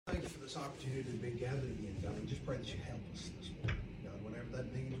this opportunity to be gathered again. God, we just pray that you help us this morning. God, whatever that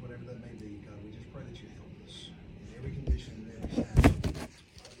means, whatever that may be, God, we just pray that you help us in every condition and every situation.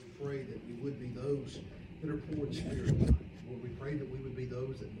 God, we pray that we would be those that are poor in spirit, God. Lord, we pray that we would be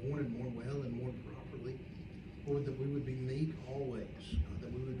those that mourn and mourn well and mourn properly. Lord, that we would be meek always. God,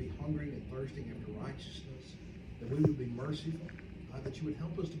 that we would be hungering and thirsting after righteousness. That we would be merciful. God, that you would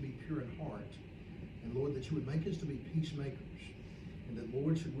help us to be pure in heart. And Lord, that you would make us to be peacemakers. And that,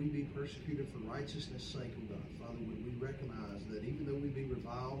 Lord, should we be persecuted for righteousness' sake, O God, Father, would we recognize that even though we be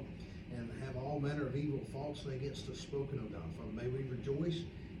reviled and have all manner of evil falsely against us spoken, O God, Father, may we rejoice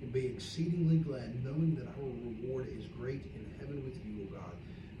and be exceedingly glad, knowing that our reward is great in heaven with you, O God.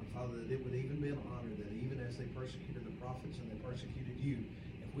 And Father, that it would even be an honor that even as they persecuted the prophets and they persecuted you,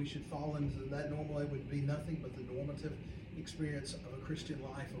 if we should fall into that normal, it would be nothing but the normative experience of a Christian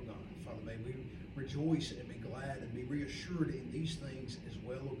life, O God. Father, may we rejoice and be glad and be reassured in these things as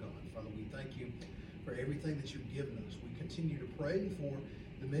well, O God. Father, we thank you for everything that you've given us. We continue to pray for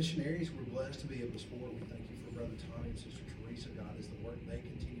the missionaries we're blessed to be able to support. We thank you for Brother Tommy and Sister Teresa, God, as the work they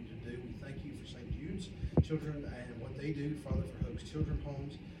continue to do. We thank you for St. Jude's children and what they do, Father, for Hope's Children's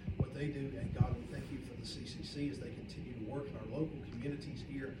Homes, what they do. And God, we thank you for the CCC as they continue to work in our local communities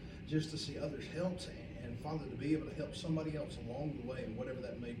here just to see others helped. And Father, to be able to help somebody else along the way and whatever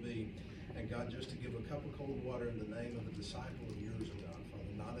that may be. And God, just to give a cup of cold water in the name of a disciple of yours, O God,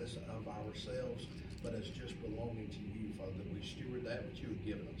 Father, not as of ourselves, but as just belonging to you, Father, that we steward that which you have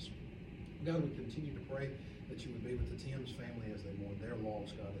given us. God, we continue to pray that you would be with the Timms family as they mourn their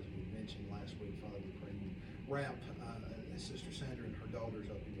loss, God, as we mentioned last week. Father, we pray you wrap Sister Sandra and her daughters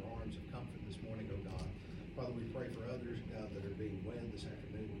up in your arms of comfort this morning, O God. Father, we pray for others, God, that are being wed this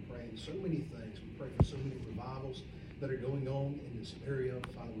afternoon. We pray in so many things. We pray for so many revivals that are going on in this area.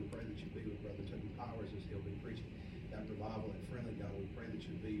 Father, we pray that you be with Brother Toby Powers as he'll be preaching that revival at Friendly. God, we pray that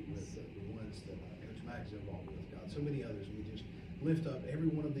you be with the ones that Coach Mack is involved with, God. So many others. We just lift up every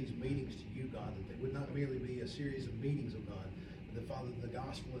one of these meetings to you, God, that they would not merely be a series of meetings, oh God, but that, Father, the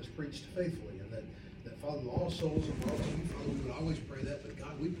gospel is preached faithfully, and that Father, lost souls are brought to you. Father, we would always pray that, but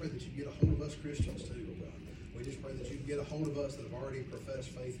God, we pray that you get a hold of us Christians too, oh God. We just pray that you get a hold of us that have already professed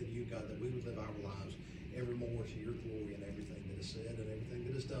faith in you, God, that we would live our lives evermore to your glory and everything that is said and everything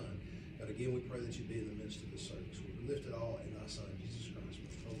that is done. God, again, we pray that you be in the midst of this service. We lift it all in thy Son, Jesus Christ,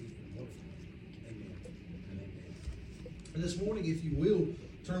 most holy and wonderful name. Amen and amen. And this morning, if you will,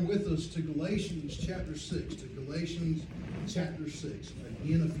 turn with us to Galatians chapter 6. To Galatians chapter 6.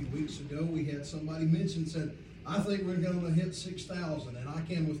 Again, a few weeks ago, we had somebody said, I think we're going to hit 6,000. And I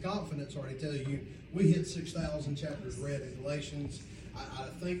can with confidence already tell you, we hit 6,000 chapters read in Galatians. I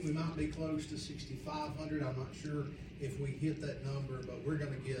think we might be close to 6,500. I'm not sure if we hit that number, but we're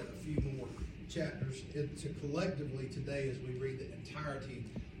going to get a few more chapters to collectively today as we read the entirety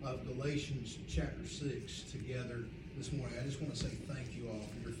of Galatians chapter 6 together this morning. I just want to say thank you all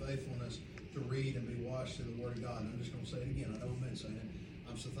for your faithfulness to read and be washed in the Word of God. And I'm just going to say it again. I know I've been saying it.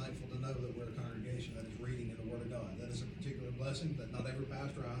 I'm so thankful to know that we're a congregation that is reading in the Word of God. That is a particular blessing that not every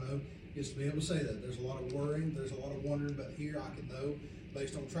pastor I know gets to be able to say that. There's a lot of worrying, there's a lot of wondering, but here I can know,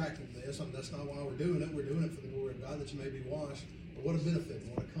 based on tracking this, and that's not why we're doing it. We're doing it for the glory of God, that you may be washed. But what a benefit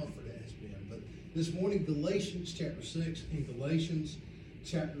and what a comfort it has been. But this morning, Galatians chapter 6, in Galatians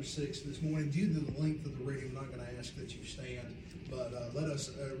chapter 6 this morning, due to the length of the reading, I'm not going to ask that you stand, but let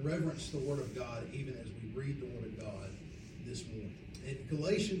us reverence the Word of God even as we read the Word of God this morning. In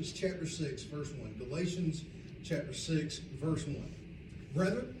Galatians chapter 6, verse 1. Galatians chapter 6, verse 1.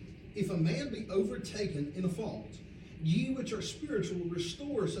 Brethren, if a man be overtaken in a fault, ye which are spiritual,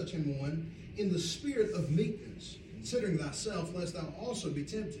 restore such an one in the spirit of meekness, considering thyself, lest thou also be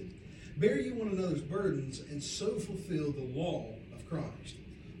tempted. Bear ye one another's burdens, and so fulfill the law of Christ.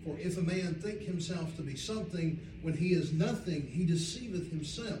 For if a man think himself to be something, when he is nothing, he deceiveth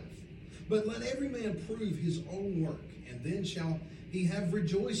himself. But let every man prove his own work, and then shall he have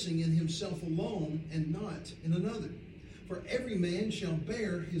rejoicing in himself alone, and not in another. For every man shall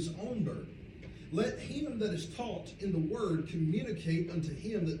bear his own burden. Let him that is taught in the word communicate unto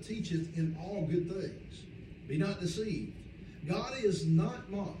him that teacheth in all good things. Be not deceived. God is not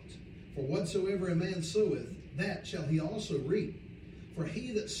mocked. For whatsoever a man soweth, that shall he also reap. For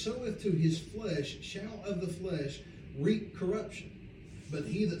he that soweth to his flesh shall of the flesh reap corruption. But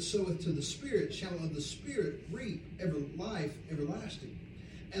he that soweth to the Spirit shall of the Spirit reap life everlasting.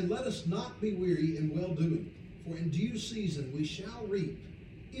 And let us not be weary in well-doing. For in due season we shall reap,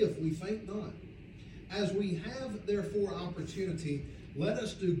 if we faint not. As we have therefore opportunity, let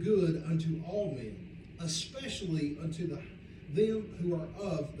us do good unto all men, especially unto them who are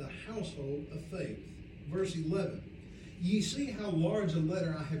of the household of faith. Verse 11. Ye see how large a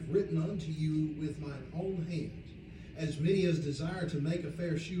letter I have written unto you with mine own hand. As many as desire to make a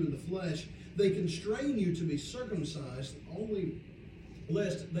fair shew in the flesh, they constrain you to be circumcised, only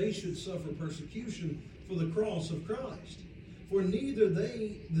lest they should suffer persecution for the cross of Christ. For neither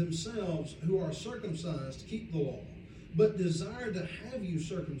they themselves who are circumcised keep the law, but desire to have you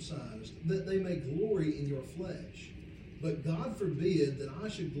circumcised, that they may glory in your flesh. But God forbid that I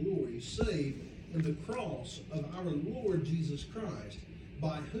should glory, save in the cross of our Lord Jesus Christ,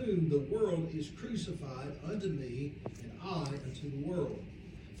 by whom the world is crucified unto me, and I unto the world.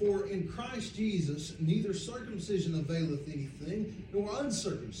 For in Christ Jesus neither circumcision availeth anything, nor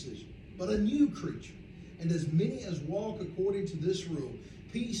uncircumcision, but a new creature. And as many as walk according to this rule,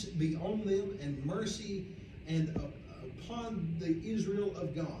 peace be on them, and mercy, and upon the Israel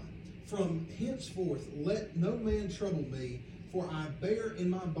of God. From henceforth let no man trouble me, for I bear in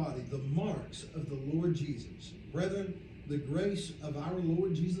my body the marks of the Lord Jesus. Brethren, the grace of our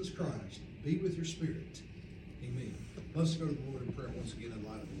Lord Jesus Christ be with your spirit. Amen. Let's go to the Lord in prayer once again in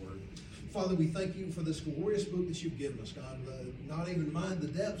light of the word. Father, we thank you for this glorious book that you've given us, God. Not even mind the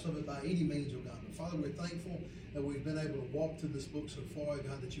depths of it by any means, oh God. But Father, we're thankful that we've been able to walk through this book so far,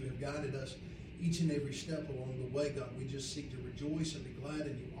 God, that you have guided us each and every step along the way, God. We just seek to rejoice and be glad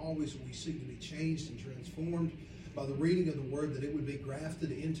in you always. We seek to be changed and transformed by the reading of the word, that it would be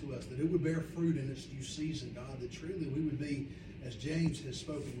grafted into us, that it would bear fruit in its due season, God, that truly we would be, as James has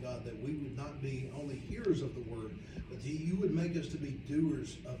spoken, God, that we would not be only hearers of the word, but that you would make us to be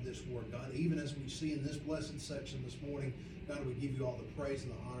doers of this word, God. Even as we see in this blessed section this morning, God, we give you all the praise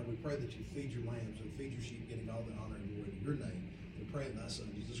and the honor. We pray that you feed your lambs and feed your sheep, getting all the honor and glory in your name. We pray in thy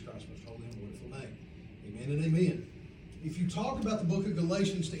Son, Jesus Christ, most holy and wonderful name. Amen and amen. If you talk about the book of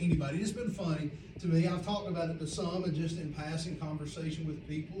Galatians to anybody, it's been funny to me. I've talked about it to some and just in passing conversation with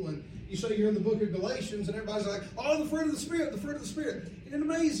people. And you say you're in the book of Galatians and everybody's like, oh, the fruit of the Spirit, the fruit of the Spirit. And it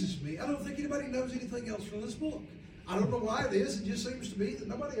amazes me. I don't think anybody knows anything else from this book. I don't know why it is. It just seems to be that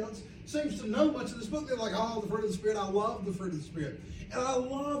nobody else seems to know much of this book. They're like, oh, the fruit of the Spirit. I love the fruit of the Spirit. And I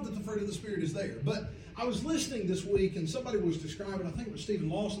love that the fruit of the Spirit is there. But I was listening this week, and somebody was describing, I think it was Stephen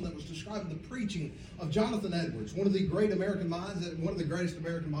Lawson, that was describing the preaching of Jonathan Edwards, one of the great American minds, one of the greatest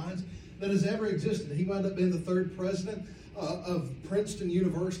American minds that has ever existed. He wound up being the third president of Princeton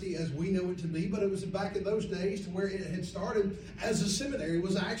University as we know it to be, but it was back in those days to where it had started as a seminary. It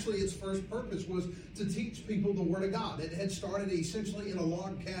was actually its first purpose was to teach people the Word of God. It had started essentially in a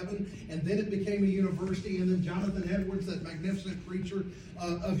log cabin, and then it became a university, and then Jonathan Edwards, that magnificent preacher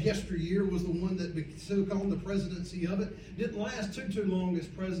of yesteryear, was the one that took on the presidency of it. Didn't last too long as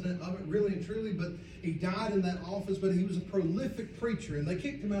president of it, really and truly, but he died in that office. But he was a prolific preacher, and they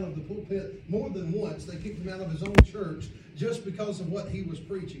kicked him out of the pulpit more than once. They kicked him out of his own church just because of what he was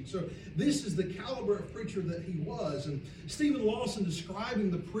preaching. So this is the caliber of preacher that he was. And Stephen Lawson,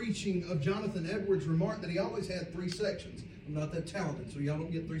 describing the preaching of Jonathan Edwards, remarked that he always had three sections. I'm not that talented, so y'all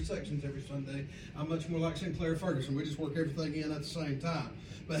don't get three sections every Sunday. I'm much more like Sinclair Ferguson. We just work everything in at the same time.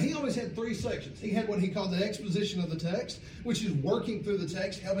 But he always had three sections. He had what he called the exposition of the text, which is working through the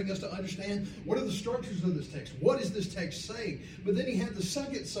text, helping us to understand what are the structures of this text. What is this text saying? But then he had the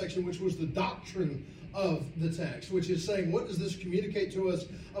second section, which was the doctrine of the text, which is saying, what does this communicate to us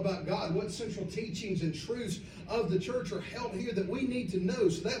about God? What central teachings and truths of the church are held here that we need to know?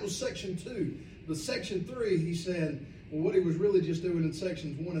 So that was section 2. The section 3, he said, well, what he was really just doing in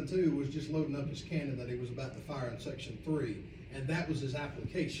sections 1 and 2 was just loading up his cannon that he was about to fire in section 3. And that was his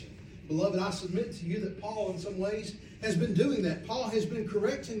application. Beloved, I submit to you that Paul, in some ways, has been doing that. Paul has been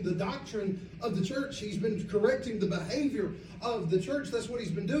correcting the doctrine of the church. He's been correcting the behavior of the church. That's what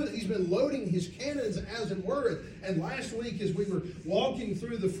he's been doing. He's been loading his cannons, as it were. And last week, as we were walking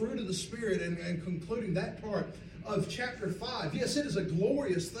through the fruit of the Spirit and concluding that part of chapter 5, yes, it is a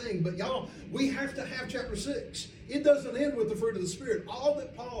glorious thing, but y'all, we have to have chapter 6. It doesn't end with the fruit of the Spirit. All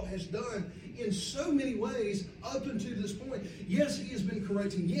that Paul has done in so many ways up until this point, yes, he has been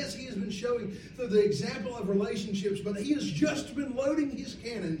correcting. Yes, he has been showing through the example of relationships, but he has just been loading his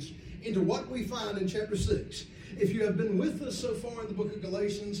cannons into what we find in chapter 6. If you have been with us so far in the book of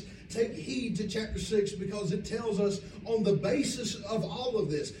Galatians, take heed to chapter 6, because it tells us on the basis of all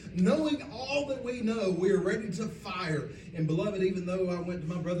of this, knowing all that we know, we are ready to fire. And beloved, even though I went to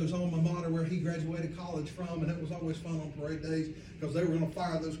my brother's alma mater where he graduated college from, and it was always fun on parade days because they were going to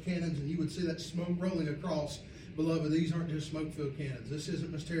fire those cannons and you would see that smoke rolling across. Beloved, these aren't just smoke-filled cannons. This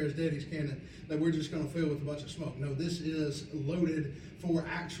isn't Miss Tara's daddy's cannon that we're just going to fill with a bunch of smoke. No, this is loaded for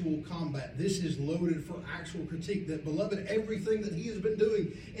actual combat. This is loaded for actual critique. That, beloved, everything that he has been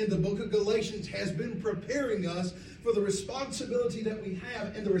doing in the book of Galatians has been preparing us for the responsibility that we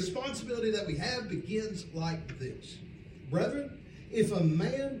have. And the responsibility that we have begins like this. Brethren, if a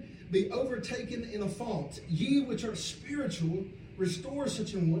man be overtaken in a fault, ye which are spiritual, restore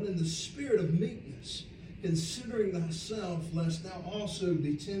such an one in the spirit of meekness, considering thyself, lest thou also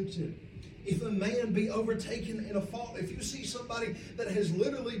be tempted. If a man be overtaken in a fault, if you see somebody that has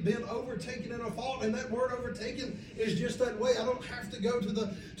literally been overtaken in a fault, and that word overtaken is just that way. I don't have to go to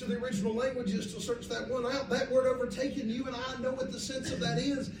the original languages to search that one out. That word overtaken, you and I know what the sense of that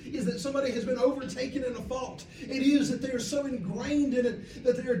is that somebody has been overtaken in a fault. It is that they are so ingrained in it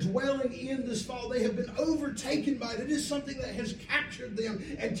that they are dwelling in this fault. They have been overtaken by it. It is something that has captured them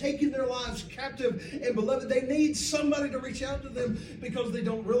and taken their lives captive. And beloved, they need somebody to reach out to them because they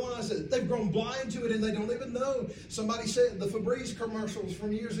don't realize it. They've grown blind to it and they don't even know. Somebody said the Febreze commercials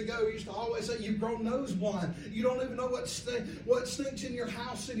from years ago used to always say, you've grown nose blind. You don't even know what stinks in your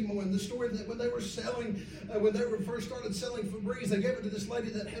house anymore. And the story that when they were first started selling Febreze, they gave it to this lady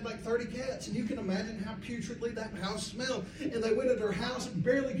that had like 30 cats. And you can imagine how putridly that house smelled. And they went into her house and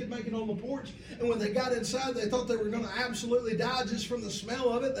barely could make it on the porch. And when they got inside, they thought they were going to absolutely die just from the smell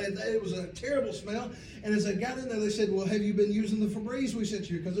of it. It was a terrible smell. And as they got in there, they said, well, have you been using the Febreze we sent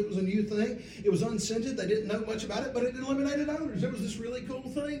you? Because it was a new thing. It was unscented. They didn't know much about it, but it eliminated odors. It was this really cool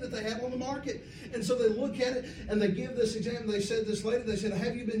thing that they had on the market. And so they look at it and they give this example. They said, this lady, they said,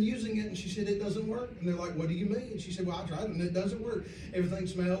 have you been using it? And she said, it doesn't work. And they're like, what do you mean? And she said, well, I tried it and it doesn't work. Everything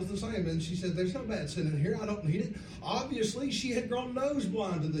smells the same. And she said, there's no bad scent in here. I don't need it. Obviously, she had grown nose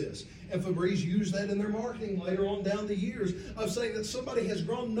blind to this. And Febreze used that in their marketing later on down the years of saying that somebody has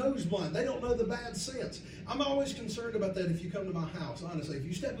grown nose blind. They don't know the bad scents. I'm always concerned about that if you come to my house, honestly. If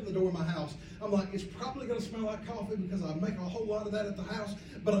you step in the door of my house, I'm like, it's probably going to smell like coffee because I make a whole lot of that at the house,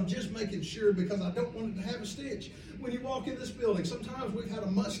 but I'm just making sure because I don't want it to have a stench. When you walk in this building, sometimes we've had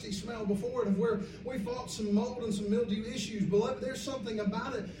a musty smell before and where we fought some mold and some mildew issues. Beloved, there's something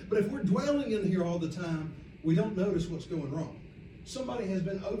about it, but if we're dwelling in here all the time, we don't notice what's going wrong. Somebody has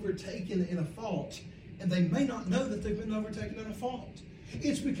been overtaken in a fault, and they may not know that they've been overtaken in a fault.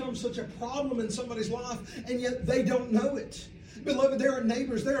 It's become such a problem in somebody's life, and yet they don't know it. Beloved, there are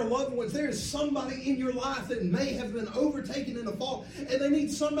neighbors, there are loved ones, there is somebody in your life that may have been overtaken in a fault, and they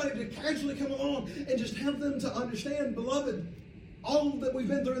need somebody to casually come along and just help them to understand. Beloved, all that we've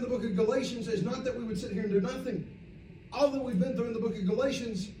been through in the book of Galatians is not that we would sit here and do nothing. All that we've been through in the book of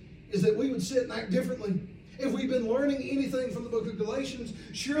Galatians is that we would sit and act differently. If we've been learning anything from the book of Galatians,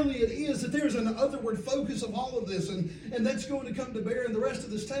 surely it is that there's an otherward focus of all of this, and that's going to come to bear in the rest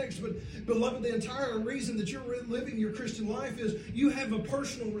of this text. But, beloved, the entire reason that you're living your Christian life is you have a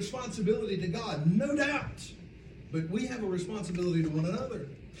personal responsibility to God, no doubt. But we have a responsibility to one another.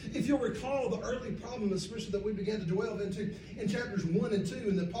 If you'll recall, the early problem, especially that we began to delve into in chapters 1 and 2,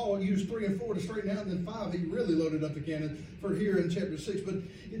 and that Paul used 3 and 4 to straighten out, and then 5, he really loaded up the cannon for here in chapter 6. But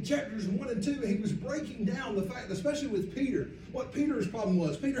in chapters 1 and 2, he was breaking down the fact, especially with Peter, what Peter's problem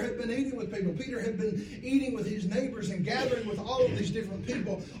was. Peter had been eating with people. Peter had been eating with his neighbors and gathering with all of these different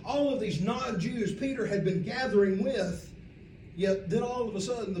people. All of these non-Jews Peter had been gathering with. Yet then all of a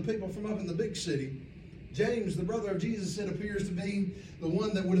sudden, the people from up in the big city, James, the brother of Jesus, it appears to be the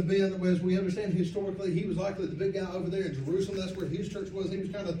one that would have been, as we understand historically, he was likely the big guy over there in Jerusalem. That's where his church was. He was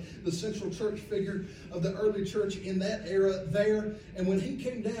kind of the central church figure of the early church in that era there. And when he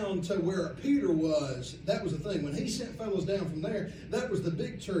came down to where Peter was, that was the thing. When he sent fellows down from there, that was the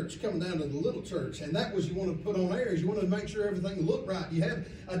big church coming down to the little church. And that was, you want to put on airs. You wanted to make sure everything looked right. You had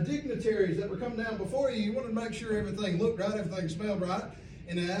dignitaries that were coming down before you. You wanted to make sure everything looked right, everything smelled right.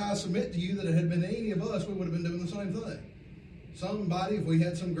 And I submit to you that if it had been any of us, we would have been doing the same thing. Somebody, if we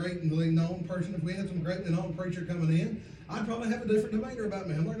had some greatly known person, if we had some greatly known preacher coming in, I'd probably have a different demeanor about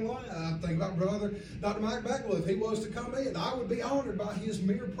me. I'm not going to lie. I think about Brother Dr. Mike Beckel. If he was to come in, I would be honored by his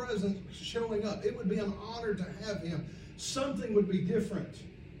mere presence showing up. It would be an honor to have him. Something would be different.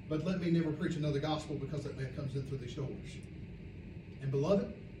 But let me never preach another gospel because that man comes in through these doors. And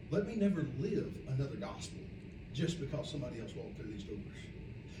beloved, let me never live another gospel just because somebody else walked through these doors.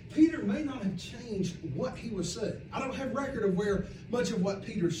 Peter may not have changed what he was saying. I don't have record of where much of what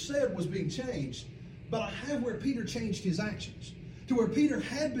Peter said was being changed, but I have where Peter changed his actions, to where Peter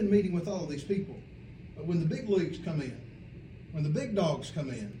had been meeting with all of these people. But when the big leagues come in, when the big dogs come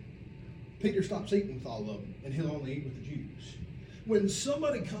in, Peter stops eating with all of them, and he'll only eat with the Jews. When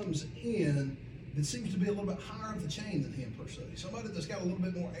somebody comes in that seems to be a little bit higher up the chain than him per se, somebody that's got a little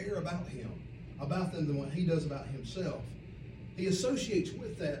bit more air about him, about them than what he does about himself, he associates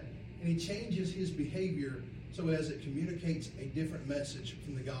with that, and he changes his behavior so as it communicates a different message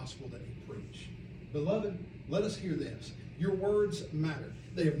from the gospel that he preached. Beloved, Let us hear this. Your words matter.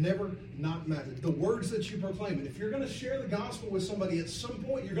 They have never not mattered. The words that you proclaim. And if you're going to share the gospel with somebody, at some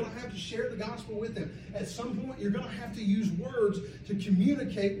point you're going to have to share the gospel with them. At some point you're going to have to use words to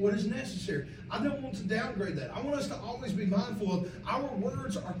communicate what is necessary. I don't want to downgrade that. I want us to always be mindful of our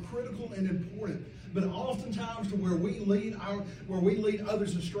words are critical and important. But oftentimes to where we lead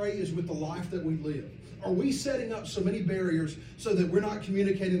others astray is with the life that we live. Are we setting up so many barriers so that we're not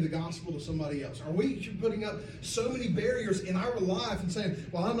communicating the gospel to somebody else? Are we putting up so many barriers in our life and saying,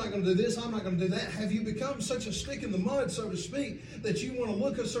 well, I'm not going to do this, I'm not going to do that? Have you become such a stick in the mud, so to speak, that you want to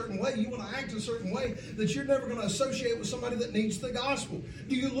look a certain way, you want to act a certain way, that you're never going to associate with somebody that needs the gospel?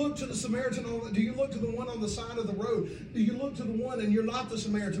 Do you look to the Samaritan, do you look to the one on the side of the road? Do you look to the one and you're not the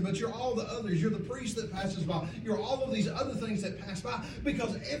Samaritan, but you're all the others? You're the priest that passes by. You're all of these other things that pass by,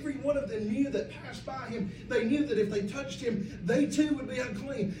 because every one of them knew that passed by him. They knew that if they touched him, they too would be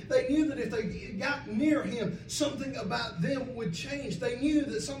unclean. They knew that if they got near him, something about them would change. They knew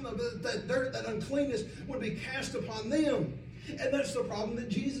that some of that dirt, that uncleanness would be cast upon them. And that's the problem that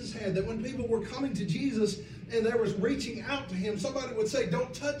Jesus had, that when people were coming to Jesus and there was reaching out to him, somebody would say,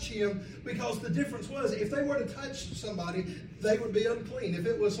 don't touch him, because the difference was, if they were to touch somebody, they would be unclean. If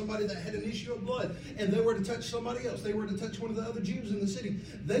it was somebody that had an issue of blood and they were to touch somebody else, they were to touch one of the other Jews in the city,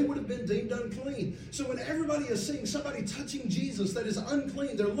 they would have been deemed unclean. So when everybody is seeing somebody touching Jesus that is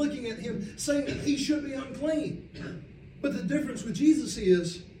unclean, they're looking at him saying that he should be unclean. But the difference with Jesus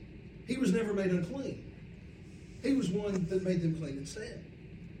is, he was never made unclean. He was one that made them clean instead.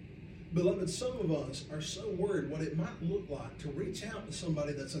 Beloved, some of us are so worried what it might look like to reach out to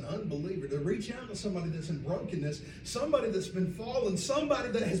somebody that's an unbeliever, to reach out to somebody that's in brokenness, somebody that's been fallen, somebody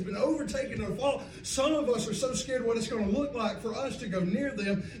that has been overtaken in a fall. Some of us are so scared what it's going to look like for us to go near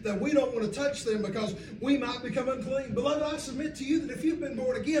them that we don't want to touch them because we might become unclean. Beloved, I submit to you that if you've been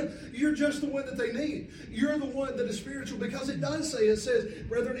born again, you're just the one that they need. You're the one that is spiritual, because it says,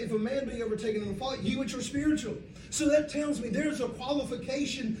 brethren, if a man be overtaken in a fault, you which are spiritual. So that tells me there's a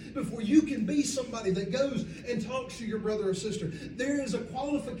qualification before you can be somebody that goes and talks to your brother or sister. There is a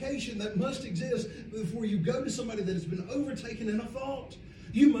qualification that must exist before you go to somebody that has been overtaken in a fault.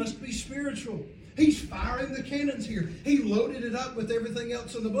 You must be spiritual. He's firing the cannons here. He loaded it up with everything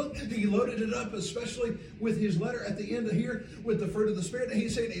else in the book. He loaded it up especially with his letter at the end of here with the fruit of the Spirit. And he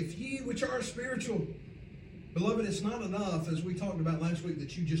said, if ye which are spiritual. Beloved, it's not enough, as we talked about last week,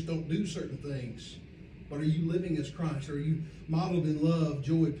 that you just don't do certain things. But are you living as Christ? Are you modeled in love,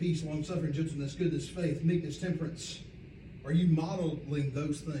 joy, peace, long-suffering, gentleness, goodness, faith, meekness, temperance? Are you modeling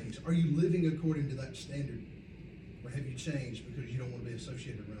those things? Are you living according to that standard? Or have you changed because you don't want to be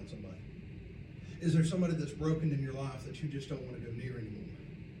associated around somebody? Is there somebody that's broken in your life that you just don't want to go near anymore?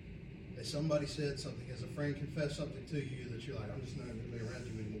 Has somebody said something? Has a friend confessed something to you that you're like, I'm just not going to be around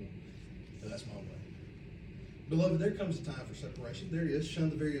you anymore? So that's my way. Beloved, there comes a time for separation. There is. Shun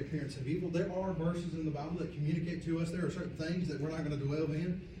the very appearance of evil. There are verses in the Bible that communicate to us there are certain things that we're not going to dwell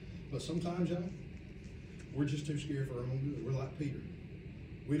in. But sometimes, y'all, we're just too scared for our own good. We're like Peter.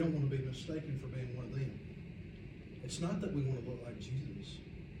 We don't want to be mistaken for being one of them. It's not that we want to look like Jesus.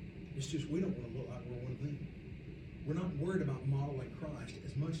 It's just we don't want to look like we're one of them. We're not worried about modeling Christ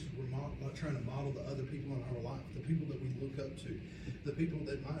as much as we're trying to model the other people in our life, the people that we look up to, the people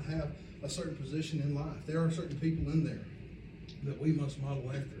that might have a certain position in life. There are certain people in there that we must model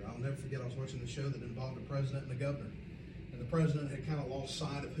after. I'll never forget, I was watching a show that involved a president and a governor. And the president had kind of lost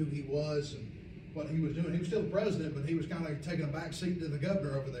sight of who he was and what he was doing. He was still the president, but he was kind of taking a back seat to the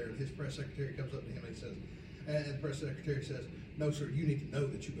governor over there. And his press secretary comes up to him and he says, and the press secretary says, no, sir, you need to know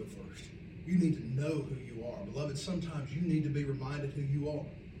that you go first. You need to know who you are. Beloved, sometimes you need to be reminded who you are.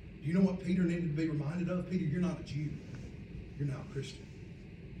 Do you know what Peter needed to be reminded of? Peter, you're not a Jew. You're now a Christian.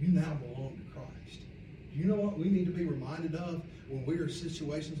 You now belong to Christ. Do you know what we need to be reminded of when we're in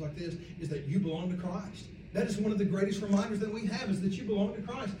situations like this? Is that you belong to Christ. That is one of the greatest reminders that we have, is that you belong to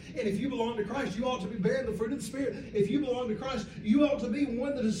Christ. And if you belong to Christ, you ought to be bearing the fruit of the Spirit. If you belong to Christ, you ought to be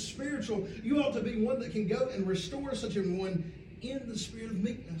one that is spiritual. You ought to be one that can go and restore such a one in the spirit of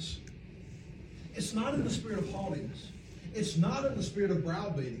meekness. It's not in the spirit of haughtiness. It's not in the spirit of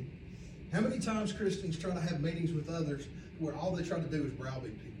browbeating. How many times Christians try to have meetings with others where all they try to do is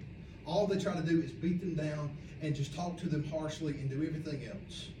browbeat people? All they try to do is beat them down and just talk to them harshly and do everything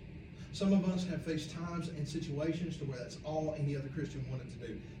else. Some of us have faced times and situations to where that's all any other Christian wanted to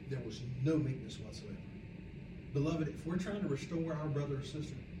do. There was no meekness whatsoever. Beloved, if we're trying to restore our brother or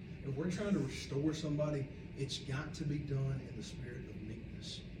sister, if we're trying to restore somebody, it's got to be done in the spirit of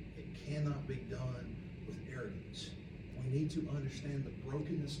meekness. It cannot be done with arrogance. We need to understand the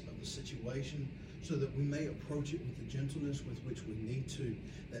brokenness of the situation so that we may approach it with the gentleness with which we need to.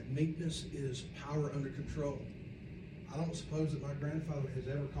 That meekness is power under control. I don't suppose that my grandfather has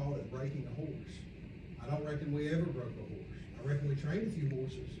ever called it breaking a horse. I don't reckon we ever broke a horse. I reckon we trained a few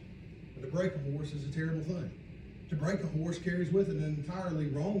horses. But to break a horse is a terrible thing. To break a horse carries with it an entirely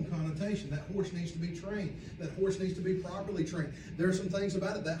wrong connotation. That horse needs to be trained. That horse needs to be properly trained. There are some things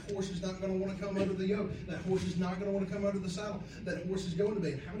about it. That horse is not going to want to come under the yoke. That horse is not going to want to come under the saddle. That horse is going to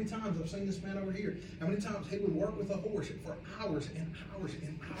be. And how many times I've seen this man over here, how many times he would work with a horse for hours and hours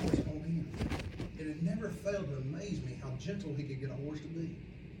and hours on end. And it never failed to amaze me how gentle he could get a horse to be.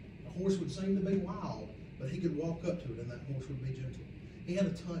 A horse would seem to be wild, but he could walk up to it and that horse would be gentle. He had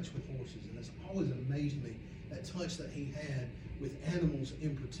a touch with horses, and it's always amazed me, that touch that he had with animals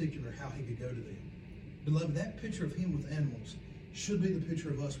in particular, how he could go to them. Beloved, that picture of him with animals should be the picture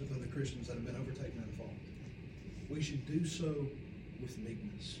of us with other Christians that have been overtaken in fault. We should do so with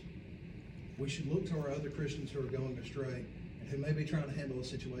meekness. We should look to our other Christians who are going astray and who may be trying to handle a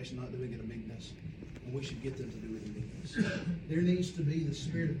situation not doing it in meekness, and we should get them to do it in meekness. There needs to be the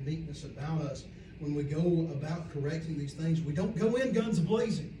spirit of meekness about us when we go about correcting these things. We don't go in guns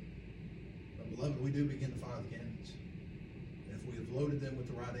blazing. But beloved, we do begin to fire the cannons. And if we have loaded them with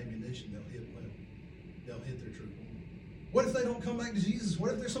the right ammunition, they'll hit well. They'll hit their true point. What if they don't come back to Jesus?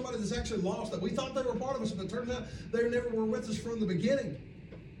 What if there's somebody that's actually lost, that we thought they were part of us, but it turns out they never were with us from the beginning?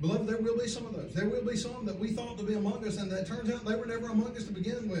 Beloved, there will be some of those. There will be some that we thought to be among us, and that turns out they were never among us to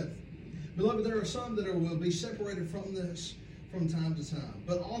begin with. Beloved, there are some that will be separated from this from time to time.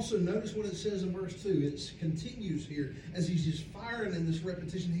 But also notice what it says in verse 2. It continues here as he's just firing in this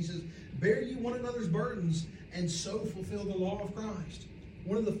repetition. He says, bear you one another's burdens and so fulfill the law of Christ.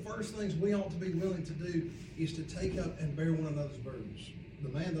 One of the first things we ought to be willing to do is to take up and bear one another's burdens. The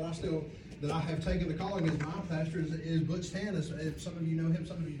man that I have taken to calling as my pastor is Butch Tanis. Some of you know him,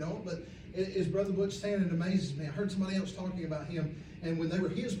 some of you don't, but it's Brother Butch Tanis. It amazes me. I heard somebody else talking about him, and when they were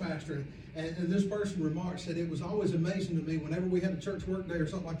his pastor, and this person remarked, said it was always amazing to me whenever we had a church work day or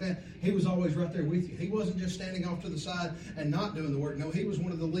something like that, he was always right there with you. He wasn't just standing off to the side and not doing the work. No, he was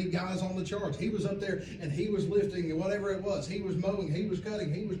one of the lead guys on the charge. He was up there and he was lifting whatever it was. He was mowing, he was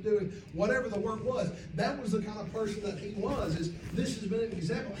cutting, he was doing whatever the work was. That was the kind of person that he was. This has been an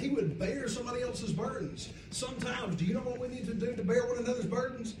example. He would bear somebody else's burdens. Sometimes, do you know what we need to do to bear one another's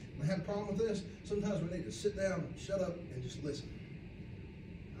burdens? I have a problem with this. Sometimes we need to sit down, shut up, and just listen.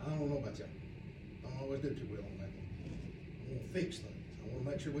 I don't know about y'all. I don't always do too well on that one. I want to fix things. I want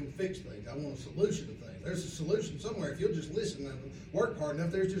to make sure we can fix things. I want a solution to things. There's a solution somewhere. If you'll just listen and work hard enough,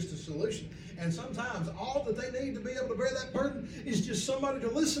 there's just a solution. And sometimes all that they need to be able to bear that burden is just somebody to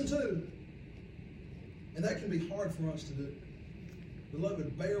listen to. And that can be hard for us to do.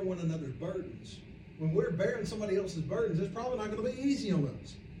 Beloved, bear one another's burdens. When we're bearing somebody else's burdens, it's probably not going to be easy on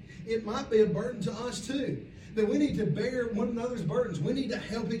us. It might be a burden to us too. That we need to bear one another's burdens. We need to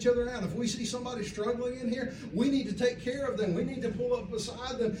help each other out. If we see somebody struggling in here, we need to take care of them. We need to pull up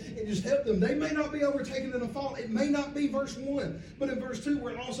beside them and just help them. They may not be overtaken in a fault. It may not be verse 1. But in verse 2,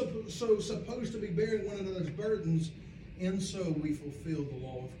 we're also supposed to be bearing one another's burdens, and so we fulfill the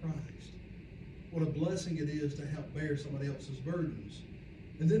law of Christ. What a blessing it is to help bear somebody else's burdens.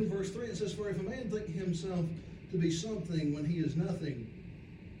 And then verse 3, it says, for if a man think himself to be something when he is nothing,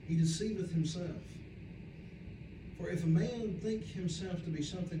 he deceiveth himself. For if a man think himself to be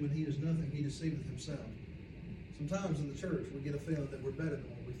something when he is nothing, he deceiveth himself. Sometimes in the church we get a feeling that we're better than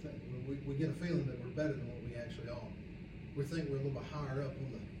what we think. We get a feeling that we're better than what we actually are. We think we're a little bit higher up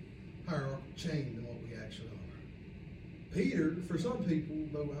on the hierarchical chain than what we actually are. Peter, for some people,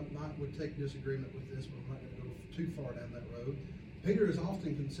 though I would take disagreement with this, but I'm not going to go too far down that road, Peter is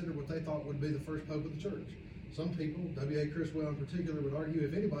often considered what they thought would be the first pope of the church. Some people, W.A. Criswell in particular, would argue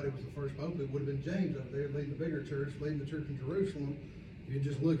if anybody was the first pope, it would have been James over there leading the bigger church, leading the church in Jerusalem. If you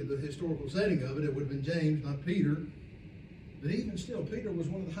just look at the historical setting of it, it would have been James, not Peter. But even still, Peter was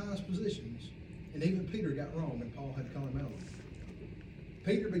one of the highest positions. And even Peter got wrong, and Paul had to call him out on it.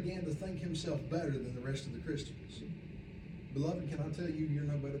 Peter began to think himself better than the rest of the Christians. Beloved, can I tell you, you're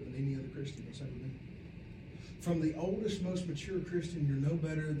no better than any other Christian that's ever been. From the oldest, most mature Christian, you're no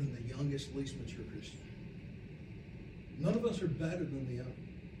better than the youngest, least mature Christian. None of us are better than the other.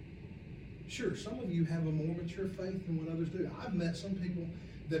 Sure, some of you have a more mature faith than what others do. I've met some people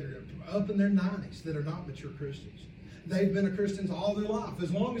that are up in their 90s that are not mature Christians. They've been a Christians all their life.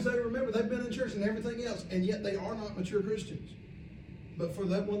 As long as they remember, they've been in church and everything else, and yet they are not mature Christians. But for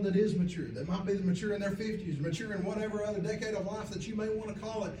that one that is mature, that might be mature in their 50s, mature in whatever other decade of life that you may want to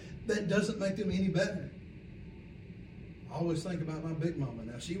call it, that doesn't make them any better. I always think about my big mama.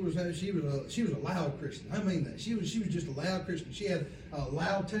 Now she was a loud Christian. I mean that. She was just a loud Christian. She had a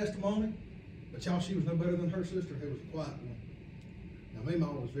loud testimony. But y'all, she was no better than her sister, who was a quiet one. Now,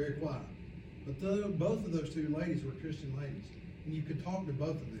 Meemaw was very quiet. But both of those two ladies were Christian ladies. And you could talk to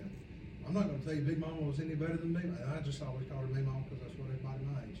both of them. I'm not going to tell you Big Mama was any better than Meemaw. I just always called her Meemaw because that's what everybody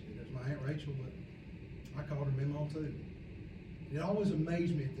my age did. That's my Aunt Rachel, but I called her Meemaw too. It always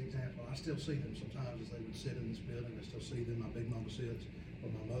amazed me at the example. I still see them sometimes as they would sit in this building. I still see them. My Big Mama sits,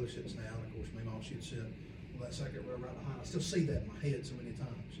 where my mother sits now. And of course, Meemaw, she'd sit on that second row right behind. I still see that in my head so many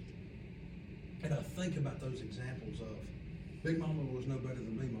times. And I think about those examples of Big Mama was no better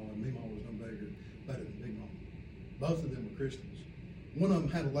than Meemaw, and Meemaw was no better than Big Mama. Both of them were Christians. One of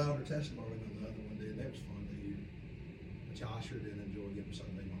them had a louder testimony than the other one did. That was fun to hear. But I sure did enjoy getting some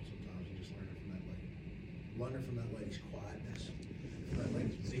Meemaw sometimes and just learning from that lady. Learning from that lady's quietness, from that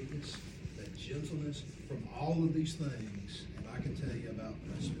lady's meekness, that gentleness, from all of these things. And I can tell you about,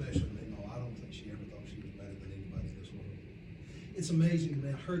 especially Meemaw, I don't think she ever thought she was better than anybody in this world. It's amazing to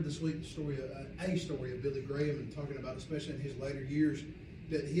me. I heard this week a story of Billy Graham, and talking about, especially in his later years,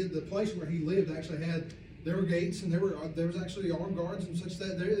 that the place where he lived actually there were gates, and there was actually armed guards and such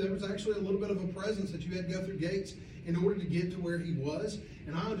that there was actually a little bit of a presence that you had to go through gates in order to get to where he was.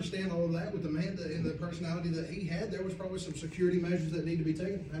 And I understand all of that with the man and the personality that he had. There was probably some security measures that need to be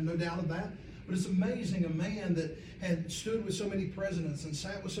taken. I have no doubt of that. But it's amazing, a man that had stood with so many presidents and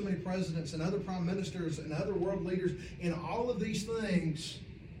sat with so many presidents and other prime ministers and other world leaders in all of these things.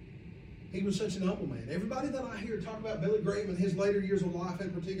 He was such an humble man. Everybody that I hear talk about Billy Graham and his later years of life in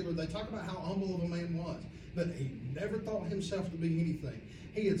particular, they talk about how humble of a man was. But he never thought himself to be anything.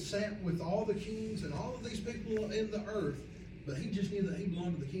 He had sat with all the kings and all of these people in the earth, but he just knew that he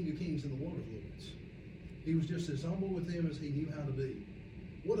belonged to the King of Kings and the Lord of Lords. He was just as humble with them as he knew how to be.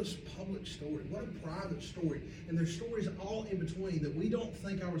 What a public story. What a private story. And there's stories all in between that we don't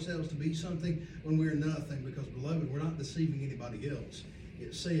think ourselves to be something when we're nothing, because, beloved, we're not deceiving anybody else.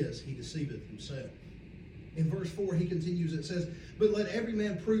 It says he deceiveth himself. In verse 4, he continues, it says, "But let every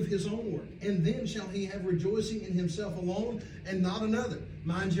man prove his own work, and then shall he have rejoicing in himself alone and not another.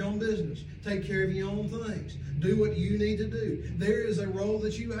 Mind your own business. Take care of your own things. Do what you need to do. There is a role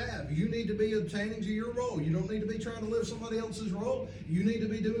that you have. You need to be obtaining to your role. You don't need to be trying to live somebody else's role. You need to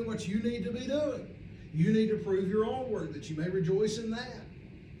be doing what you need to be doing. You need to prove your own work, that you may rejoice in that."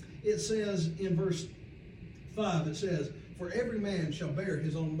 It says in verse 5, it says, "For every man shall bear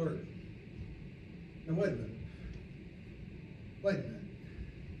his own burden." Now, wait a minute. Wait a minute.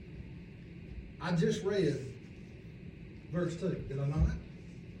 I just read verse 2, did I not?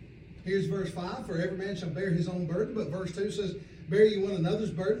 Here's verse 5, "For every man shall bear his own burden." But verse 2 says, "Bear ye one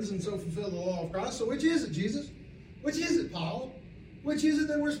another's burdens and so fulfill the law of Christ." So which is it, Jesus? Which is it, Paul? Which is it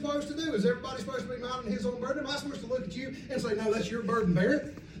that we're supposed to do? Is everybody supposed to be mounting his own burden? Am I supposed to look at you and say, "No, that's your burden, bear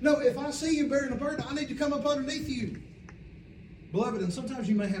it"? No, if I see you bearing a burden, I need to come up underneath you. Beloved, and sometimes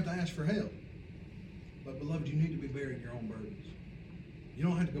you may have to ask for help. But, beloved, you need to be bearing your own burdens. You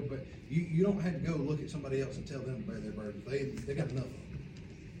don't have to go. You don't have to go look at somebody else and tell them to bear their burdens. They got enough of them.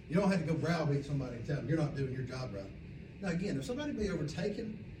 You don't have to go browbeat somebody and tell them you're not doing your job right. Now, again, if somebody be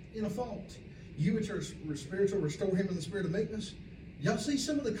overtaken in a fault, you which are spiritual, restore him in the spirit of meekness. Y'all see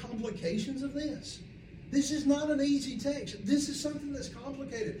some of the complications of this? This is not an easy text. This is something that's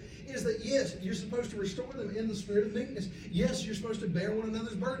complicated. Is that, yes, you're supposed to restore them in the spirit of meekness. Yes, you're supposed to bear one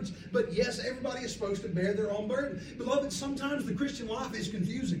another's burdens. But yes, everybody is supposed to bear their own burden. Beloved, sometimes the Christian life is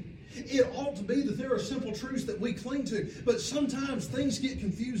confusing. It ought to be that there are simple truths that we cling to, but sometimes things get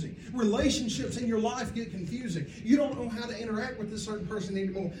confusing. Relationships in your life get confusing. You don't know how to interact with this certain person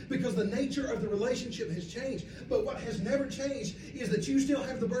anymore because the nature of the relationship has changed. But what has never changed is that you still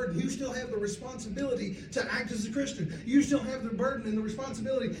have the burden. You still have the responsibility to act as a Christian. You still have the burden and the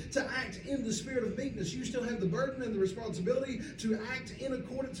responsibility to act in the spirit of meekness. You still have the burden and the responsibility to act in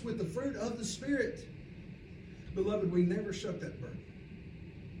accordance with the fruit of the Spirit. Beloved, we never shut that burden.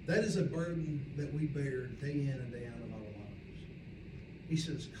 That is a burden that we bear day in and day out of our lives. He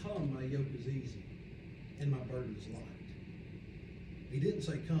says, "Come, my yoke is easy, and my burden is light." He didn't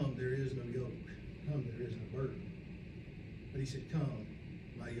say, "Come, there is no yoke. Come, there is no burden." But he said, "Come,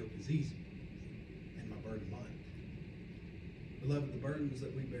 my yoke is easy, and my burden light." Beloved, the burdens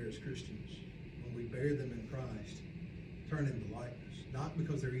that we bear as Christians, when we bear them in Christ, turn into lightness. Not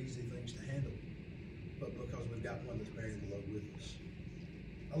because they're easy things to handle, but because we've got one that's bearing the load with us.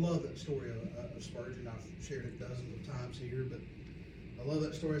 I love that story of Spurgeon. I've shared it dozens of times here, but I love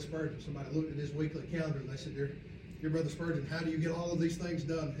that story of Spurgeon. Somebody looked at his weekly calendar and they said, Dear Brother Spurgeon, how do you get all of these things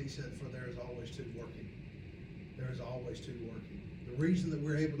done?" He said, "For there is always two working." There is always two working. The reason that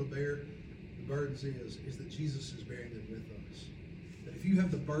we're able to bear the burdens is that Jesus is bearing them with us. That if you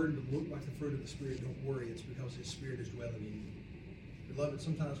have the burden to look like the fruit of the Spirit, don't worry. It's because His Spirit is dwelling in you. Beloved,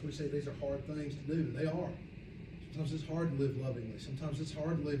 sometimes we say these are hard things to do, and they are. Sometimes it's hard to live lovingly. Sometimes it's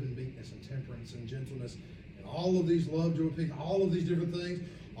hard to live in meekness and temperance and gentleness and all of these love, joy, peace, all of these different things,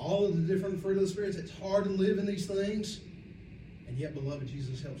 all of the different fruit of the Spirit. It's hard to live in these things. And yet, beloved,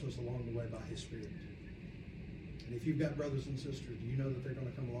 Jesus helps us along the way by His Spirit. And if you've got brothers and sisters, do you know that they're going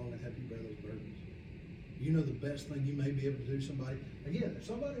to come along and help you bear those burdens? You know the best thing you may be able to do somebody. Again, if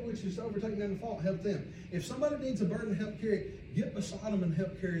somebody which is overtaken in the fault, help them. If somebody needs a burden to help carry it, get beside them and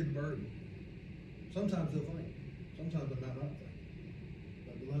help carry the burden. Sometimes they'll think. Sometimes they might not think.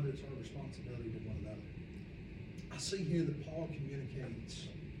 But beloved, it's our responsibility to one another. I see here that Paul communicates.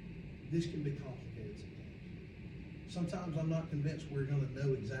 This can be complicated sometimes. Sometimes I'm not convinced we're going to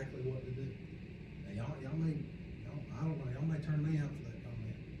know exactly what to do. Now, y'all may turn me out for that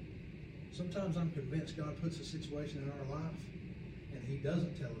comment. Sometimes I'm convinced God puts a situation in our life and He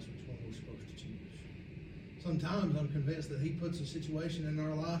doesn't tell us which one we're supposed to choose. Sometimes I'm convinced that He puts a situation in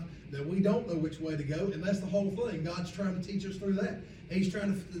our life that we don't know which way to go, and that's the whole thing. God's trying to teach us through that. He's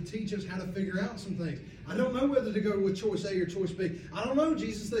trying to teach us how to figure out some things. I don't know whether to go with choice A or choice B. I don't know,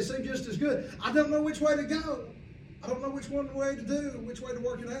 Jesus. They seem just as good. I don't know which way to go. I don't know which way to do, which way to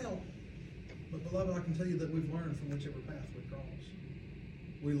work it out. But beloved, I can tell you that we've learned from whichever path we cross.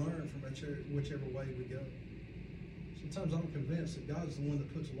 We learn from whichever way we go. Sometimes I'm convinced that God's the one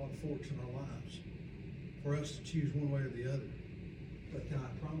that puts a lot of forks in our lives for us to choose one way or the other. But can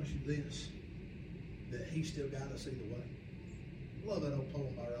I promise you this, that He still got us either way. I love that old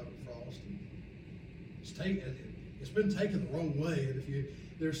poem by Robert Frost. It's been taken the wrong way. And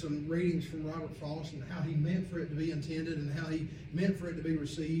there's some readings from Robert Frost and how he meant for it to be intended and how he meant for it to be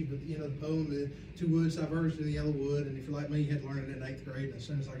received. But the poem, the two woods diverged in the yellow wood. And if you're like me, you had to learn it in 8th grade. And as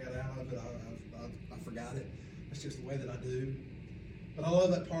soon as I got out of it, I forgot it. That's just the way that I do. But I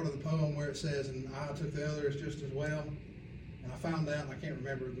love that part of the poem where it says, "And I took the other as just as well." And I found out, and I can't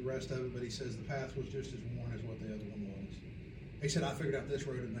remember the rest of it, but he says the path was just as worn as what the other one was. He said, "I figured out this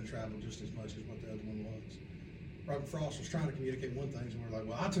road had been traveled just as much as what the other one was." Robert Frost was trying to communicate one thing, and we're like,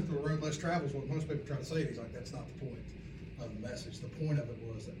 well, I took the road less traveled is what most people try to say. And he's like, that's not the point of the message. The point of it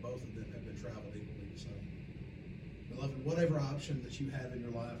was that both of them have been traveled equally the same. Beloved, whatever option that you have in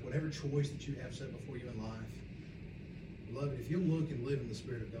your life, whatever choice that you have set before you in life, beloved, if you look and live in the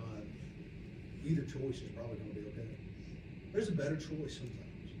Spirit of God, either choice is probably going to be okay. There's a better choice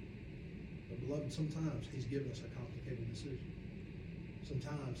sometimes. But beloved, sometimes He's given us a complicated decision.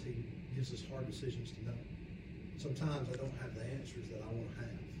 Sometimes He gives us hard decisions to know. Sometimes I don't have the answers that I want to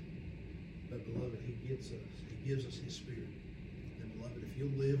have. But beloved, He gives us His Spirit. And beloved, if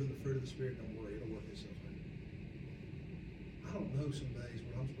you'll live in the fruit of the Spirit, don't worry, it'll work itself out. I don't know some days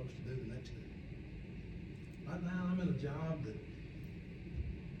what I'm supposed to do the next day. Right now I'm in a job that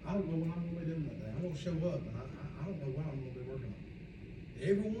I don't know what I'm going to be doing that day. I'm going to show up and I don't know what I'm going to be working on.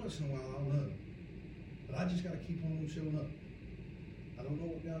 Every once in a while I'll know. But I just got to keep on showing up. I don't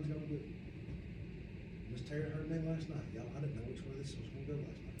know what God's going to do. Miss Terry heard me last night. Y'all, I didn't know which way this was going to go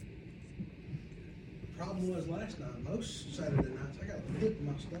last night. The problem was last night, most Saturday nights, I got a pit in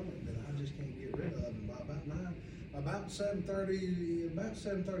my stomach that I just can't get rid of. And by about 7:30,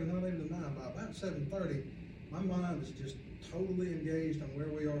 not even 9, by about 7:30, my mind is just totally engaged on where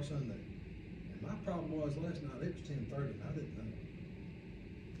we are Sunday. And my problem was last night, it was 10:30 and I didn't know.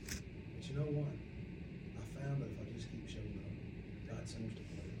 But you know what? I found that if I just keep showing up, God seems to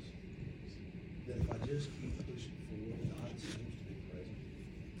play us. That if I just keep pushing forward, God seems to be present.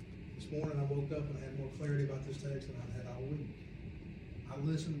 This morning I woke up and I had more clarity about this text than I've had all week. I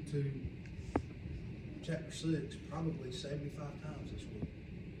listened to chapter 6 probably 75 times this week.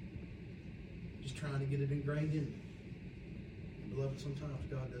 Just trying to get it ingrained in me. And beloved, sometimes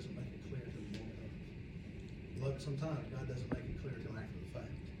God doesn't make it clear until you want it. Beloved, sometimes God doesn't make it clear until after the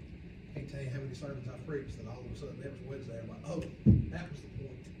fact. I can't tell you how many sermons I preached that all of a sudden, that was Wednesday, I'm like, oh, that was the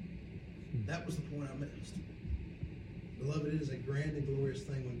point. That was the point I missed. Beloved, it is a grand and glorious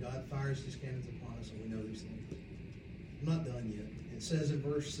thing when God fires His cannons upon us and we know these things. I'm not done yet. It says in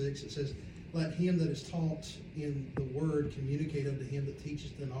verse 6, it says, let him that is taught in the word communicate unto him that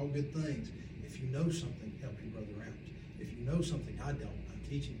teacheth in all good things. If you know something, help your brother out. If you know something I don't, I'm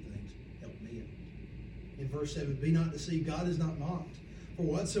teaching things, help me out. In verse 7, be not deceived, God is not mocked. For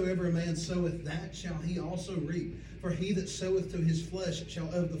whatsoever a man soweth, that shall he also reap. For he that soweth to his flesh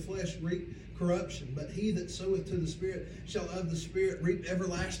shall of the flesh reap corruption. But he that soweth to the Spirit shall of the Spirit reap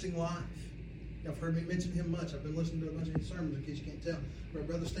everlasting life. Y'all have heard me mention him much. I've been listening to a bunch of his sermons in case you can't tell. But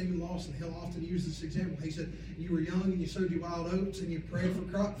Brother Stephen Lawson, he'll often use this example. He said, you were young and you sowed your wild oats and you prayed for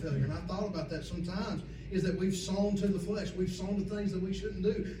crop failure. And I thought about that sometimes, is that we've sown to the flesh. We've sown to things that we shouldn't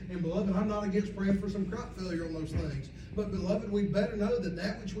do. And beloved, I'm not against praying for some crop failure on those things. But beloved, we better know that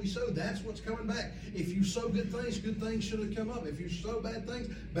that which we sow, that's what's coming back. If you sow good things should have come up. If you sow bad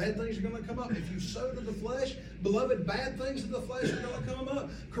things are going to come up. If you sow to the flesh, beloved, bad things to the flesh are going to come up.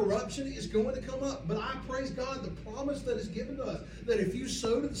 Corruption is going to come up. But I praise God, the promise that is given to us, that if you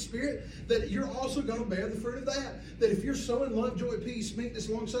sow to the Spirit, that you're also going to bear the fruit of that. That if you're sowing love, joy, peace, meekness,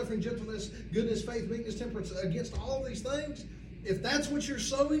 long-suffering, gentleness, goodness, faith, meekness, temperance, against all these things, if that's what you're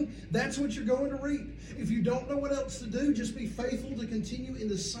sowing, that's what you're going to reap. If you don't know what else to do, just be faithful to continue in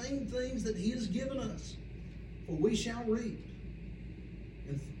the same things that He has given us. For we shall reap.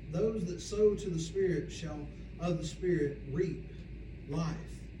 And those that sow to the Spirit shall of the Spirit reap life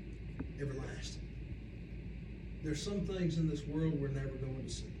everlasting. There's some things in this world we're never going to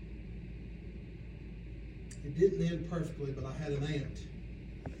see. It didn't end perfectly, but I had an aunt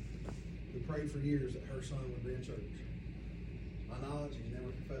who prayed for years that her son would be in church. To my knowledge, he's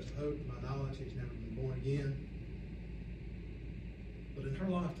never professed hope. To my knowledge, he's never been born again. But in her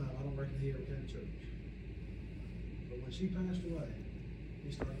lifetime, I don't reckon he ever came to church. But when she passed away,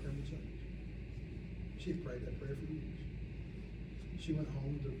 he started coming to church. She prayed that prayer for years. She went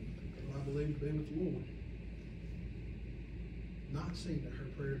home to, what I believe, to be with the Lord. Not seeing that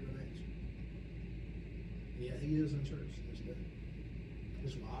her prayer had been answered. And yet he is in church this day.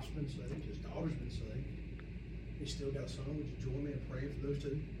 His wife's been saved. His daughter's been saved. He's still got a son. Would you join me in praying for those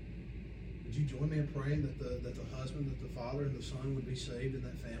two? Would you join me in praying that the husband, that the father, and the son would be saved in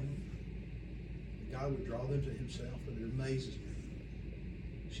that family? That God would draw them to Himself. But it amazes me.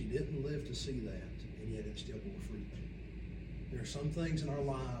 She didn't live to see that, and yet it still bore fruit. There are some things in our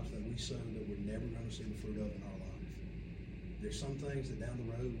lives that we sow that we're never going to see the fruit of in our life. There's some things that down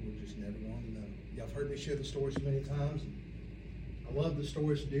the road we're just never going to know. Y'all have heard me share the story so many times. I love the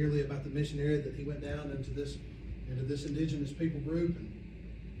story so dearly about the missionary that he went down into this indigenous people group, and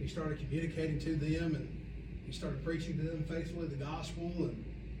he started communicating to them, and he started preaching to them faithfully the gospel, and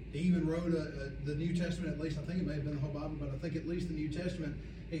he even wrote the New Testament. At least I think it may have been the whole Bible, but I think at least the New Testament,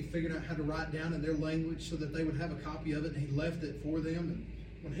 he figured out how to write down in their language so that they would have a copy of it, and he left it for them.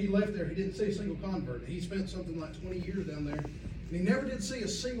 And when he left there, he didn't see a single convert. He spent something like 20 years down there, and he never did see a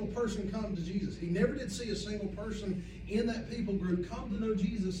single person come to Jesus. He never did see a single person in that people group come to know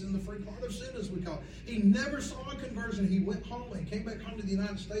Jesus in the free part of sin, as we call it. He never saw a conversion. He went home. He came back home to the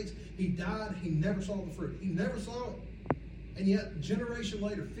United States. He died. He never saw the fruit. He never saw it. And yet, a generation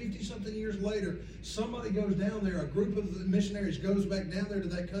later, 50-something years later, somebody goes down there, a group of the missionaries goes back down there to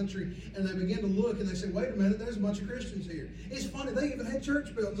that country, and they begin to look, and they say, wait a minute, there's a bunch of Christians here. It's funny, they even had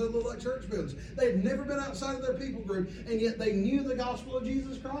church buildings that looked like church buildings. They had never been outside of their people group, and yet they knew the gospel of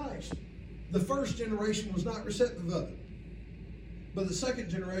Jesus Christ. The first generation was not receptive of it. But the second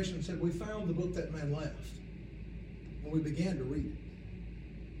generation said, we found the book that man left, and we began to read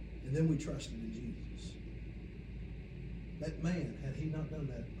it. And then we trusted in Jesus. That man, had he not done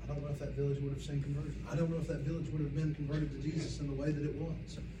that, I don't know if that village would have seen conversion. I don't know if that village would have been converted to Jesus in the way that it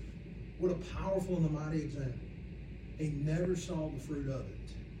was. What a powerful and a mighty example. He never saw the fruit of it,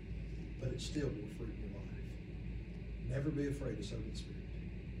 but it still bore fruit in your life. Never be afraid to sow the Spirit.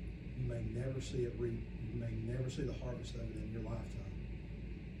 You may never see it reap. You may never see the harvest of it in your lifetime.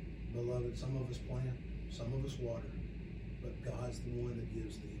 Beloved, some of us plant, some of us water, but God's the one that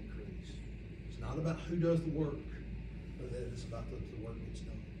gives the increase. It's not about who does the work, but it's about the work that's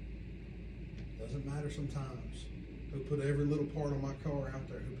done. It doesn't matter sometimes who put every little part on my car out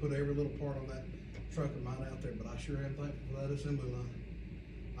there, who put every little part on that truck of mine out there, but I sure am thankful for that assembly line.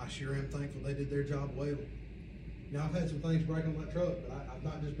 I sure am thankful they did their job well. Now, I've had some things break on that truck, but I've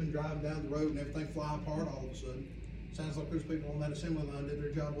not just been driving down the road and everything fly apart all of a sudden. Sounds like those people on that assembly line did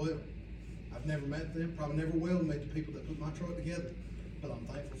their job well. I've never met them, probably never will meet the people that put my truck together, but I'm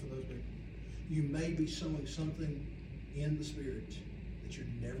thankful for those people. You may be sowing something in the Spirit that you're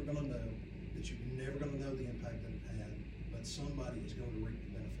never going to know, that you're never going to know the impact that it had, but somebody is going to reap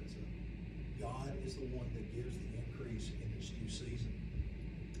the benefits of it. God is the one that gives the increase in its due season.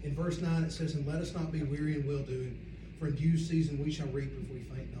 In verse 9 it says, and let us not be weary in well-doing, for in due season we shall reap if we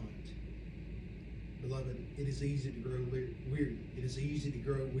faint not. Beloved, it is easy to grow weary. It is easy to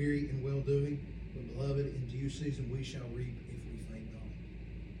grow weary in well-doing, but beloved, in due season we shall reap if we faint not.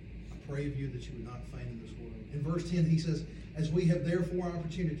 I pray of you that you would not faint in this world. In verse 10 he says, as we have therefore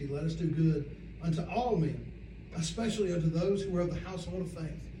opportunity, let us do good unto all men, especially unto those who are of the household of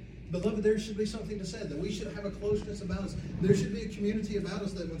faith. Beloved, there should be something to say, that we should have a closeness about us. There should be a community about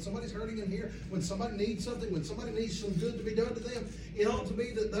us, that when somebody's hurting in here, when somebody needs something, when somebody needs some good to be done to them, it ought to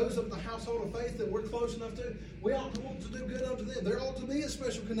be that those of the household of faith that we're close enough to, we ought to want to do good unto them. There ought to be a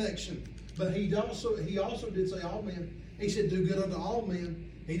special connection. But he also did say all men. He said, do good unto all men.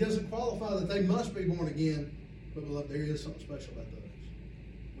 He doesn't qualify that they must be born again. But beloved, there is something special about those.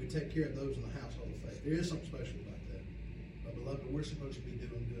 We take care of those in the household of faith. There is something special about that. But beloved, we're supposed to be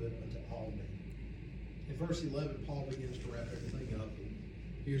doing good unto all men. In verse 11, Paul begins to wrap everything up.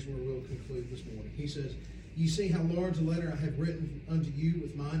 Here's where we'll conclude this morning. He says, "You see how large a letter I have written unto you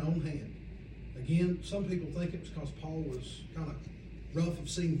with mine own hand." Again, some people think it was because Paul was kind of rough of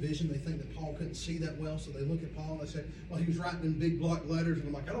seeing vision. They think that Paul couldn't see that well, so they look at Paul and they say, well, he was writing in big block letters. And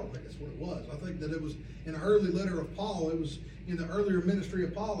I'm like, I don't think that's what it was. I think that it was an early letter of Paul. It was in the earlier ministry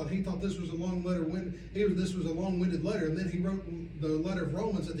of Paul, and he thought this was a long letter. This was a long-winded letter, and then he wrote the letter of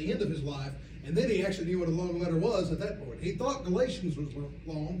Romans at the end of his life, and then he actually knew what a long letter was at that point. He thought Galatians was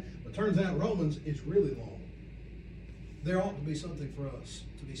long, but turns out Romans is really long. There ought to be something for us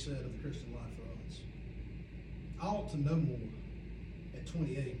to be said of the Christian life for us. I ought to know more at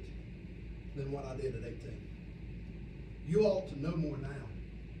 28 than what I did at 18. You ought to know more now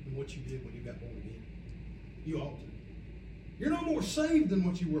than what you did when you got born again. You ought to. You're no more saved than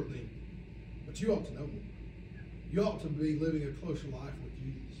what you were then, but you ought to know more. You ought to be living a closer life with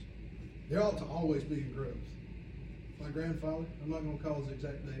Jesus. There ought to always be growth. My grandfather, I'm not going to call his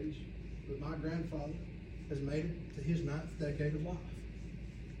exact age, but my grandfather has made it to his 9th decade of life.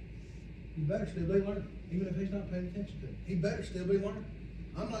 He better still be learning, even if he's not paying attention to it. He better still be learning.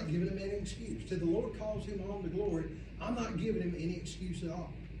 I'm not giving him any excuse. Till the Lord calls him on to glory, I'm not giving him any excuse at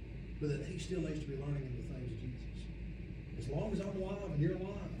all. But that he still needs to be learning in the things of Jesus. As long as I'm alive and you're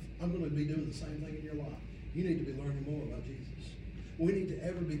alive, I'm going to be doing the same thing in your life. You need to be learning more about Jesus. We need to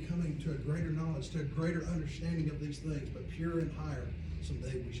ever be coming to a greater knowledge, to a greater understanding of these things, but pure and higher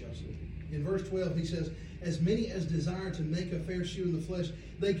someday we shall see. In verse 12, he says, "As many as desire to make a fair shew in the flesh,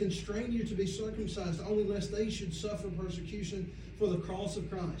 they constrain you to be circumcised, only lest they should suffer persecution for the cross of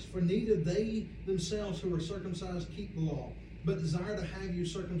Christ. For neither they themselves who are circumcised keep the law, but desire to have you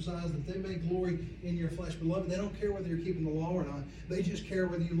circumcised, that they may glory in your flesh." Beloved, they don't care whether you're keeping the law or not. They just care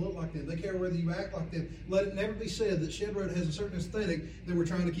whether you look like them. They care whether you act like them. Let it never be said that Shed Road has a certain aesthetic that we're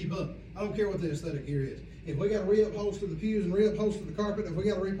trying to keep up. I don't care what the aesthetic here is. If we got to re-upholster the pews and re-upholster the carpet, if we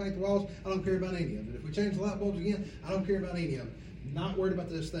got to repaint the walls, I don't care about any of it. If we change the light bulbs again, I don't care about any of it. Not worried about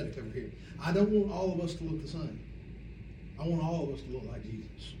the aesthetic over here. I don't want all of us to look the same. I want all of us to look like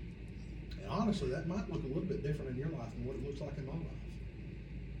Jesus. And honestly, that might look a little bit different in your life than what it looks like in my life.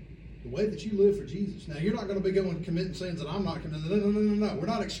 The way that you live for Jesus. Now, you're not going to be going committing sins that I'm not committing. No. We're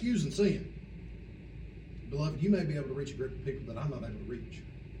not excusing sin. Beloved, you may be able to reach a group of people that I'm not able to reach.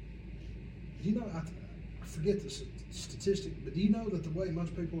 Do you know, I forget the statistic, but do you know that the way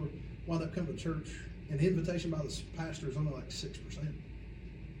most people are wind up coming to church, and the invitation by the pastor is only like 6%?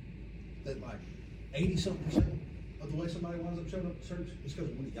 That like 80-something% of the way somebody winds up showing up to church is because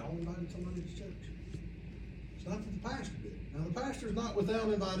when y'all invited somebody to church. It's not that the pastor did. Now, the pastor's not without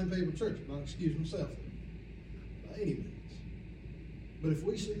inviting people to church. I'm not excusing myself by any means. But if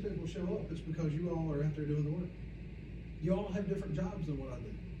we see people show up, it's because you all are out there doing the work. You all have different jobs than what I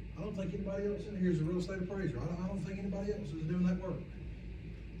do. I don't think anybody else in here is a real estate appraiser. I don't think anybody else is doing that work.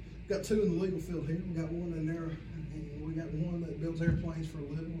 We've got 2 in the legal field here. We've got one in there. We got one that builds airplanes for a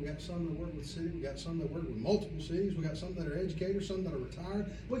living. We got some that work with the city. We got some that work with multiple cities. We got some that are educators, some that are retired.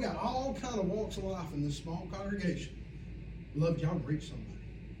 We got all kind of walks of life in this small congregation. Beloved, y'all can reach somebody.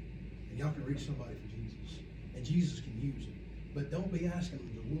 And y'all can reach somebody for Jesus. And Jesus can use it. But don't be asking them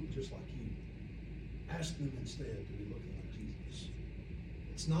to look just like you. Ask them instead to be looking like Jesus.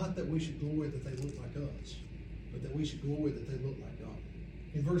 It's not that we should glory that they look like us, but that we should glory that they look like God.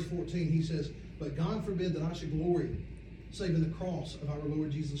 In verse 14, he says, "But God forbid that I should glory, save in the cross of our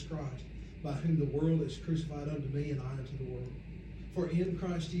Lord Jesus Christ, by whom the world is crucified unto me, and I unto the world. For in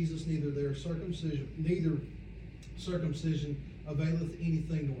Christ Jesus neither circumcision availeth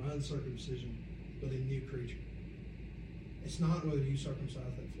anything, nor uncircumcision, but a new creature." It's not whether you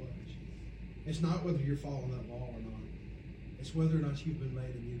circumcise that flesh. It's not whether you're following that law or not. It's whether or not you've been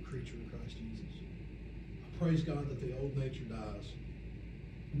made a new creature in Christ Jesus. I praise God that the old nature dies,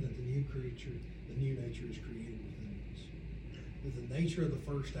 and that the new creature, the new nature is created within us. That the nature of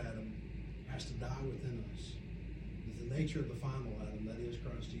the first Adam has to die within us. That the nature of the final Adam, that is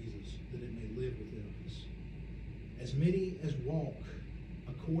Christ Jesus, that it may live within us. As many as walk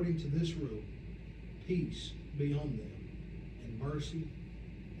according to this rule, peace be on them, and mercy,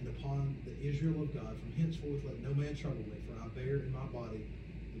 and upon the Israel of God. From henceforth let no man trouble me, for I bear in my body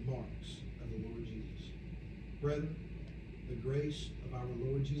the marks of the Lord Jesus. Brethren, the grace of our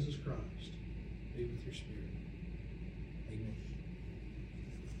Lord Jesus Christ be with your spirit. Amen.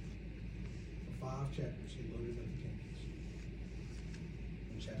 For 5 chapters, he loaded up the cannons.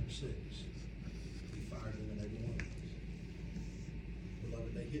 In chapter 6, he fired them in every one of these.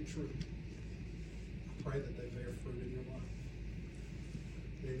 Beloved, they hit true. I pray that they bear fruit in your life.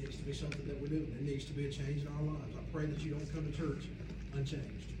 There needs to be something that we're doing. There needs to be a change in our lives. I pray that you don't come to church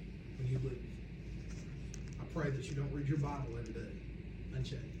unchanged when you leave. I pray that you don't read your Bible every day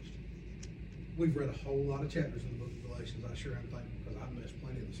unchanged. We've read a whole lot of chapters in the book of Galatians. I sure am thankful because I've missed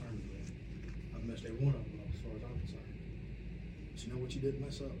plenty of the sermons there. I've missed every one of them as far as I'm concerned. But you know what you didn't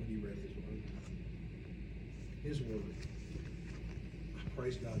mess up when you read His Word? His Word. I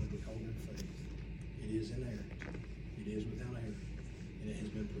praise God that we hold in faith. It is inerrant. It is without error. And it has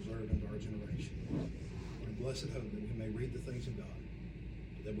been preserved unto our generation. What a blessed hope that we may read the things of God.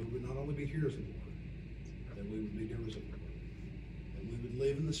 That we would not only be hearers of the Word, that we would be doers of the Word. That we would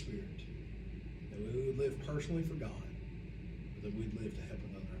live in the Spirit. That we would live personally for God. But that we'd live to help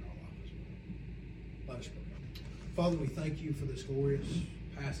another in our life as well. Let us pray. Father, we thank you for this glorious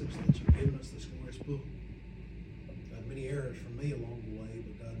passage that you've given us, this glorious book. God, many errors from me along the way,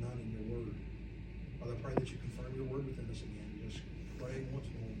 but God, not in your Word. Father, I pray that you confirm your Word within us again. Just pray once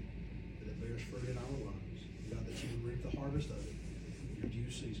more that it bears fruit in our lives. God, that you would reap the harvest of it in your due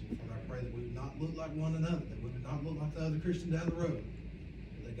season. Father, I pray that we would not look like one another, that we would not look like the other Christian down the road,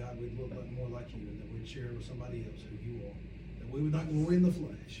 but that, God, we'd look like more like you, and that we'd share with somebody else who you are. That we would not glory in the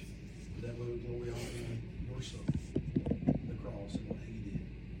flesh, but that we would glory only in your Son.